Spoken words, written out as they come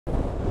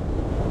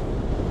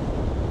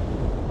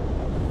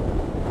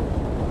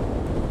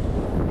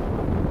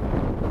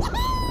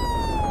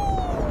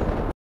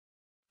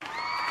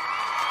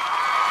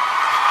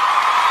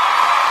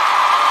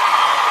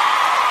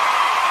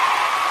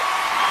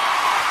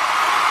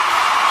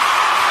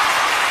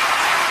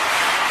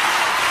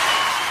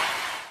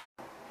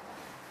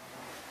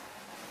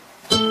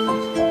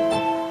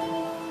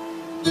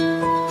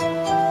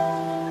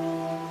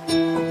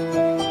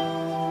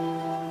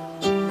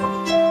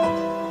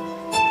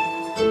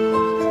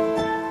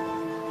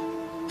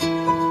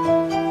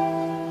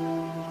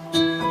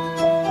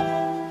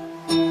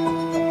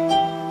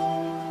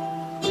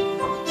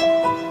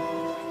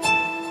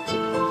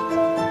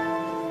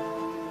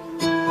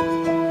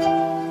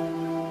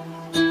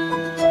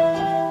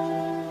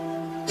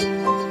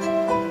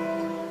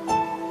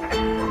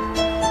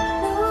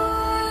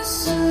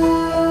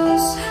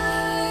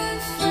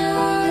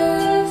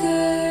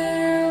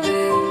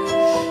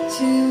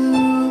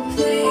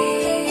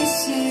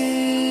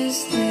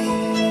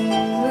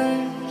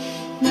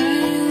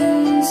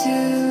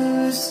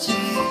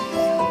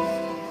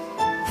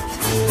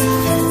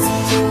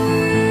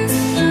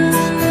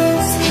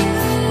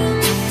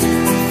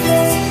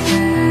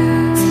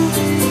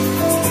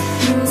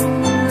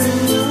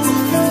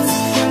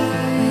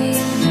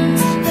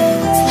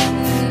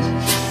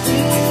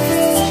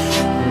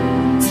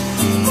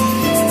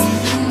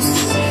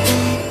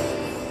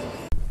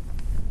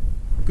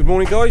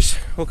Morning guys,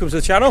 welcome to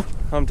the channel.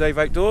 I'm Dave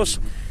Outdoors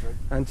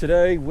and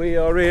today we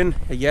are in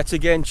yet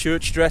again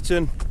Church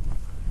Stretton.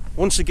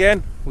 Once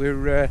again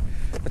we're a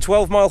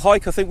 12-mile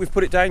hike, I think we've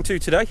put it down to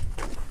today,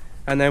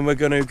 and then we're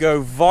going to go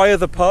via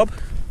the pub,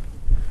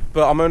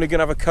 but I'm only going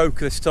to have a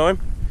Coke this time,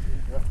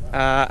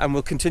 and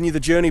we'll continue the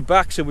journey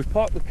back. So we've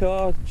parked the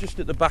car just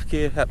at the back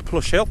here at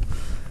Plush Hill.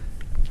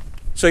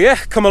 So yeah,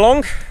 come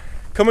along,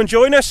 come and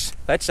join us,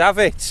 let's have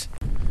it.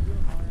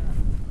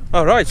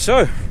 Alright,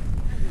 so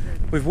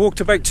we've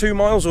walked about 2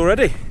 miles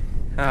already.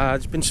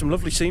 There's been some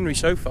lovely scenery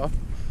so far.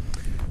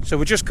 So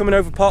we're just coming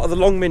over part of the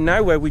Longmin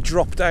now, where we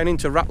drop down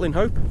into Rattling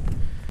Hope.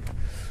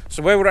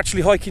 So where we're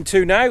actually hiking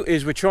to now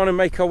is we're trying to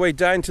make our way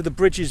down to the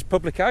Bridges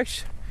Public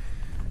House,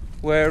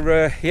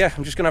 where yeah,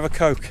 I'm just going to have a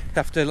Coke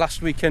after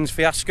last weekend's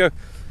fiasco.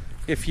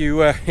 If you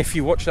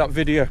watch that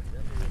video,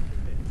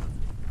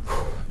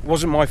 it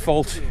wasn't my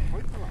fault.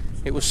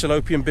 It was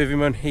Salopian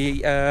Bivyman.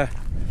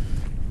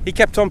 He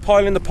kept on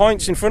piling the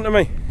pints in front of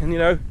me, and you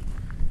know,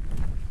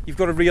 you've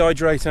got to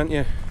rehydrate, haven't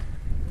you?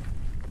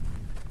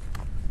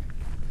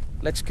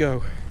 Let's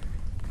go.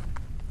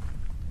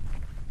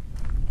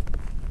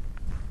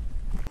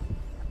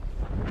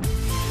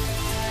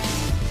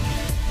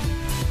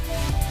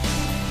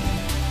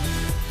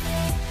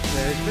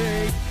 There's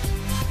me.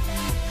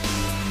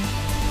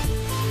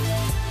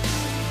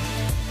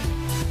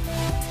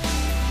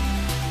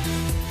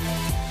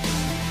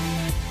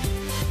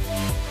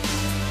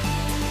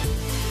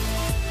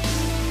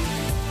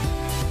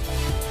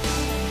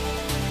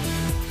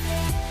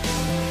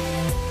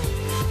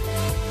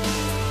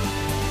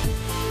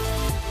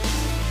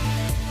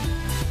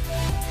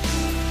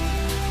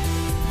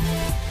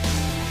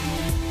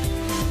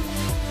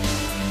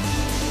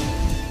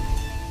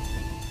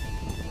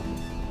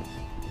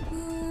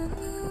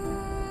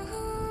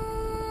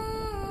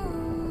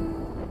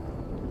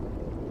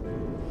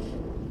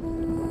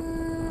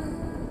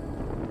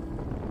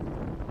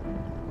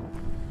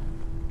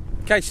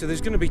 Okay, so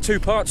there's going to be 2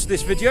 parts to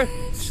this video.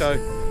 So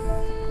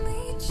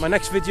my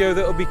next video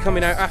that will be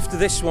coming out after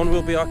this one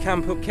will be our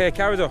camp up Caer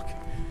Caradoc,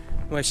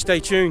 where, stay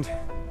tuned,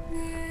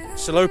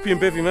 Salopian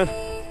Bivyman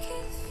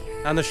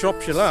and the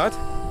Shropshire lad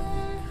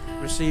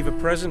receive a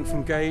present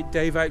from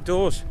Dave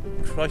Outdoors.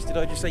 Christ, did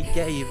I just say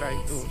Dave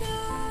Outdoors?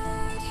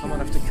 I might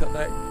have to cut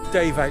that.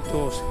 Dave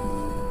Outdoors.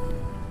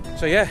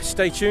 So yeah,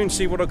 stay tuned,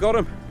 see what I got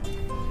them.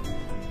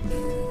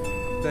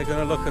 They're going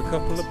to look a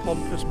couple of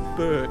pompous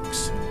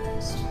Burks.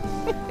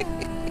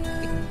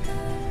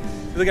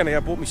 But again, I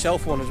bought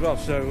myself one as well,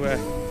 so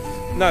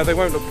no, they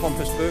won't look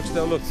pompous Burks.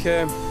 They'll look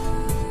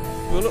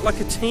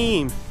like a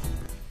team.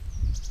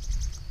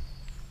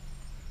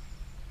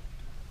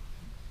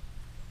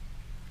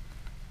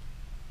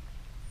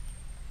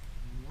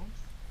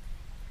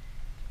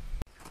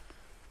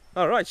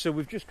 All right, so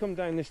we've just come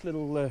down this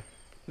little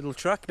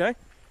track now,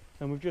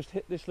 and we've just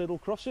hit this little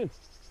crossing.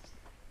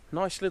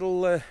 Nice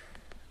little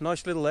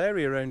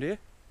area around here.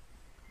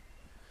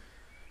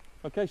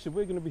 Okay, so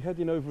we're going to be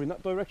heading over in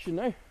that direction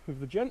now with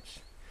the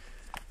gents,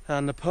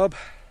 and the pub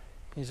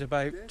is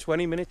about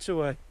 20 minutes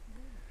away,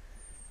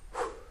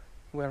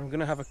 where I'm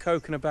going to have a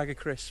Coke and a bag of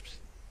crisps.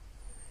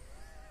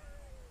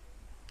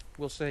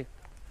 We'll see.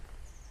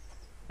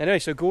 Anyway,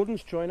 so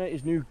Gordon's trying out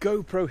his new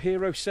GoPro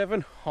Hero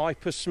 7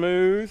 Hyper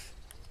Smooth.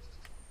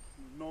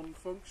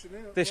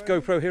 Non-functioning. This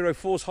GoPro Hero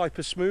 4's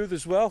Hyper Smooth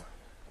as well,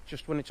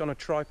 just when it's on a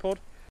tripod.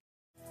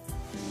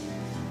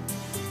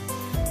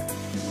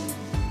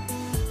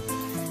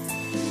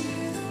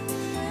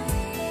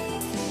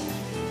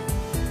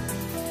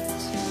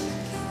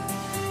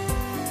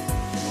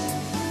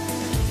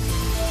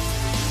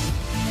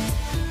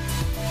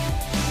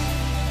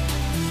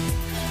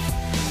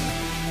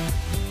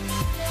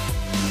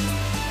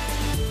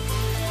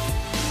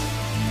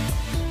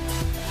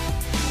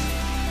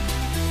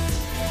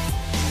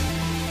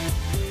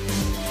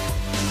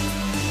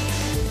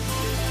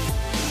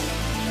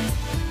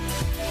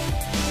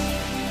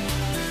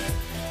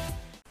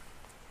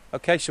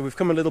 Okay, so we've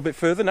come a little bit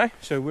further now.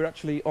 So we're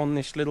actually on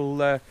this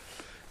little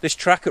this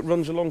track that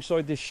runs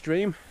alongside this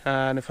stream,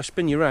 and if I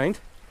spin you around,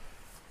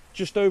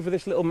 just over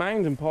this little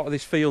mound and part of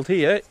this field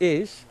here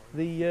is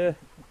the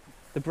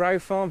Brow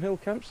Farm Hill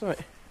campsite.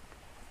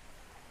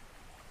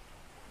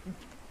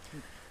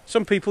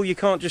 Some people you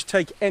can't just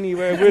take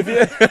anywhere with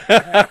you.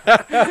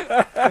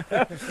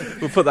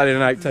 We'll put that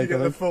in an outtake,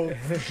 I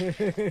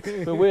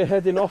think. But we're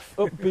heading off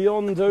up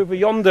beyond over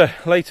yonder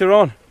later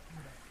on.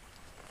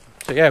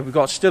 So yeah, we've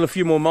got still a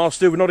few more miles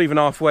to do. We're not even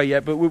halfway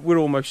yet, but we're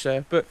almost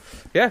there. But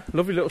yeah,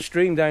 lovely little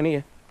stream down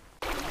here.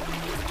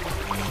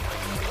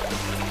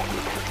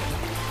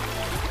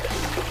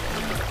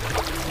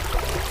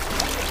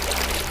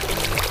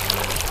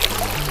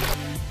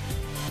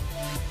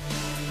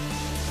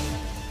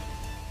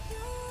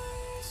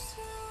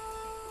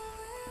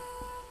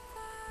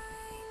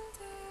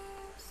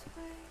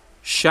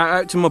 Shout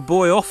out to my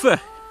boy Offer.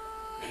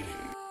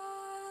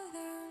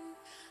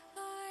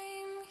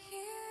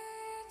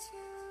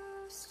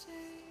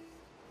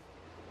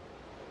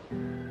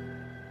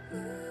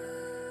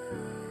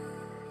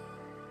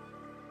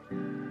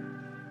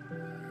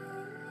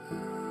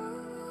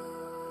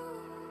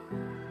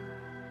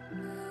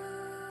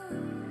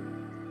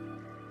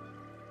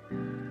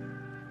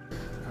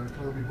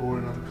 Don't be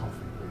boring on the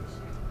coffee,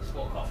 please.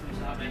 What coffee is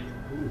that, mate?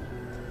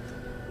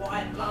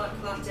 White, black,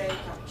 latte,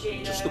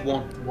 cappuccino. Just the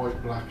one.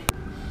 White, black.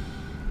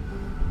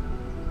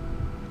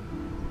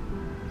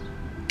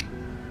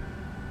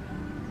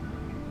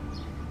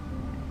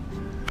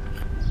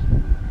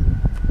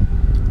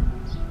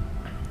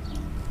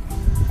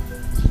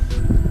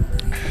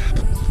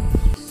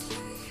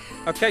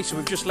 Okay, so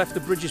we've just left the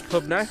Bridges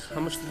pub now. I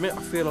must admit,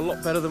 I feel a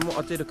lot better than what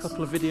I did a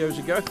couple of videos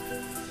ago.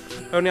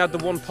 Only had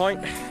the 1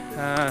 pint.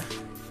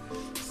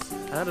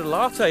 I had a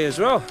latte as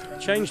well.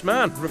 Changed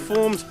man.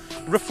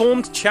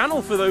 Reformed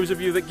channel for those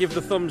of you that give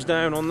the thumbs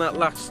down on that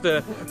last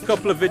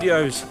couple of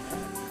videos.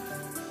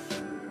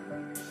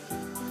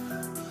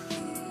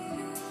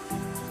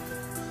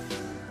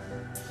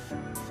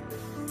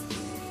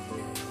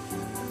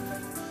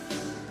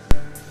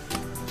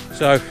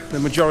 So the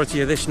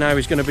majority of this now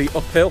is going to be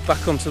uphill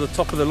back onto the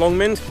top of the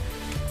Longmynd,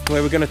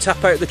 where we're going to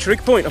tap out the trig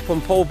point up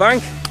on Pole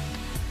Bank.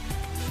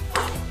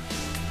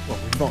 Well,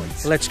 we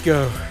might. Let's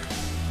go.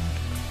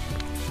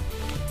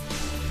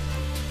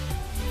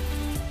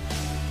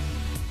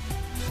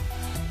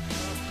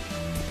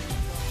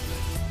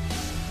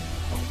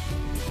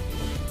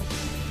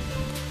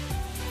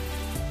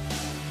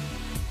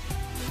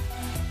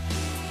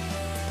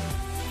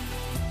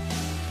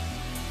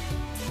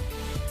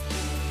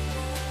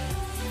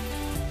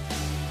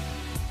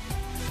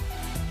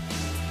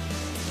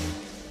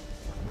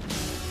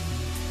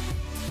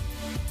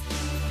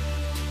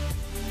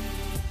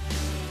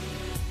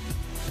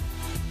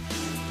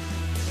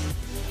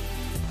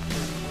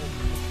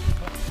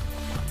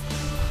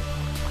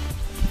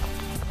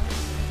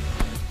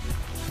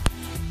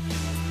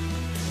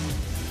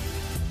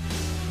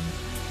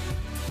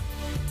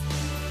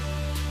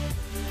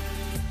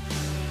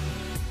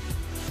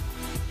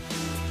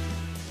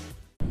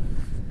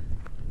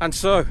 And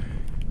so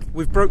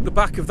we've broke the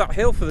back of that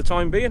hill for the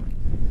time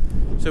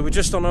being. So we're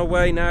just on our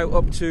way now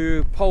up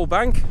to Pole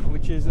Bank,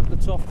 which is at the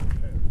top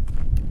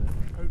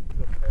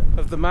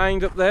of the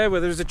mound up there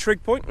where there's a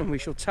trig point, and we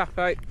shall tap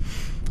out.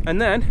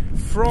 And then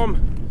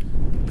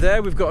from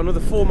there we've got another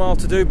 4 mile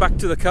to do back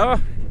to the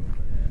car.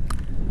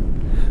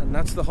 And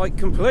that's the hike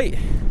complete.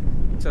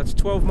 So that's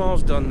 12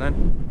 miles done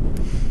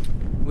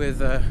then,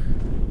 with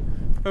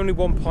only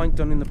 1 pint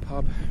done in the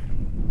pub.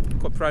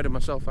 Quite proud of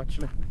myself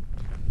actually.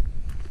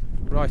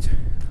 Right,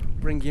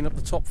 bringing up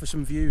the top for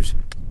some views.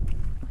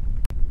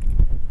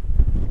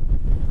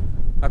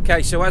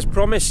 Okay, so as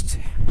promised,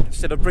 I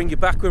said I'd bring you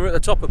back when we're at the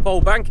top of Pole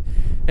Bank,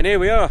 and here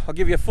we are. I'll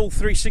give you a full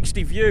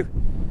 360 view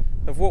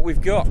of what we've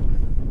got.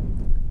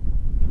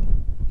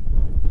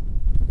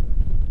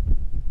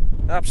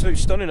 Absolute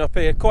stunning up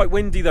here, quite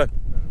windy though.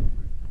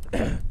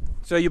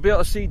 So you'll be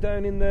able to see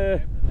down in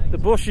the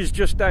bushes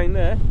just down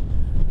there.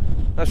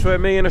 That's where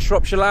me and a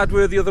Shropshire lad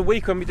were the other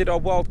week when we did our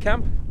wild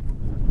camp.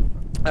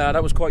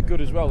 That was quite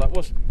good as well, that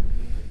was.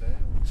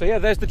 So yeah,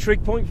 there's the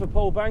trig point for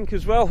Pole Bank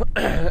as well.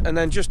 And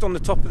then just on the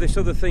top of this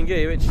other thing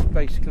here, it's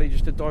basically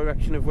just a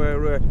direction of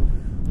where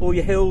all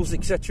your hills,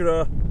 etc.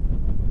 are.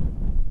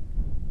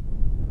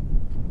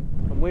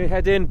 And we're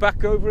heading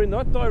back over in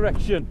that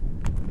direction.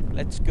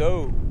 Let's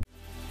go.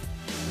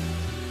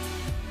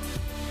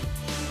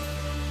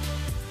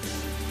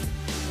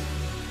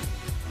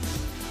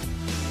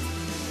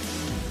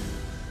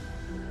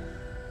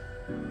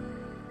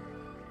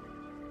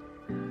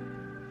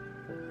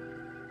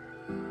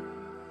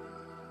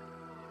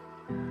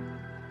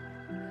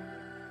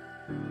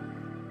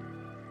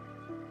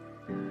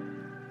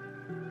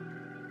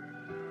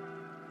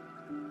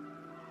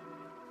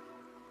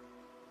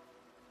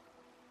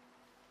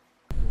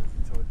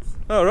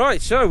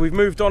 Alright, so we've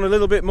moved on a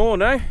little bit more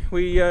now.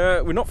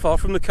 We're not far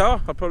from the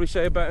car. I'd probably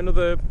say about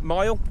another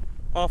mile,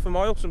 half a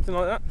mile, something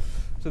like that.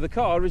 So the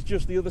car is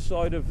just the other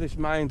side of this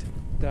mound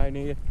down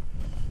here.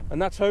 And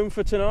that's home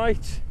for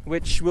tonight,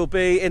 which will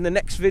be in the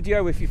next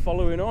video if you're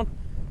following on.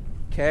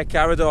 Caer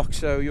Caradoc.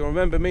 So you'll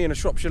remember me and a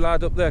Shropshire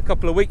lad up there a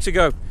couple of weeks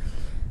ago.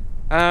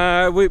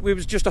 We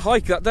was just a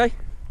hike that day.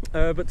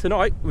 But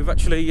tonight we've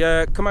actually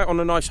come out on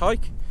a nice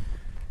hike.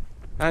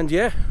 And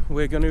yeah,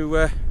 we're going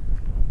to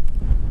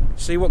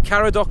see what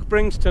Caradoc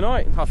brings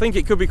tonight. I think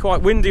it could be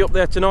quite windy up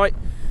there tonight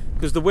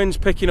because the wind's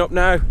picking up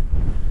now,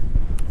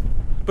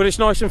 but it's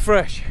nice and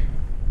fresh.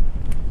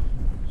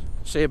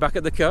 See you back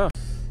at the car.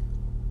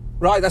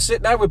 Right, that's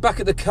it now. We're back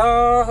at the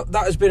car.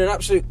 That has been an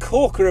absolute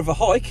corker of a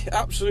hike.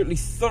 Absolutely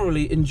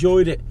thoroughly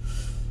enjoyed it.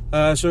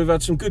 So we've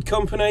had some good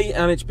company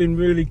and it's been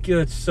really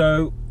good.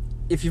 So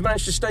if you've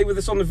managed to stay with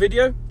us on the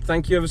video,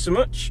 thank you ever so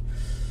much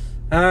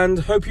and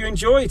hope you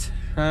enjoyed.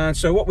 And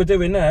so what we're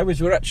doing now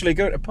is we're actually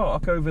going to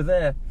park over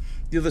there,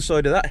 the other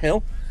side of that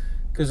hill,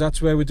 because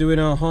that's where we're doing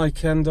our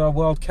hike and our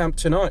wild camp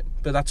tonight.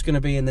 But that's going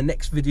to be in the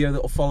next video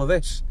that will follow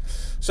this.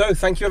 So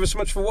thank you ever so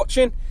much for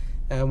watching,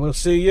 and we'll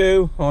see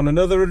you on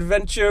another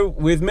adventure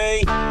with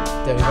me,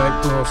 Dave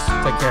Outdoors.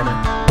 Take care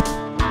now.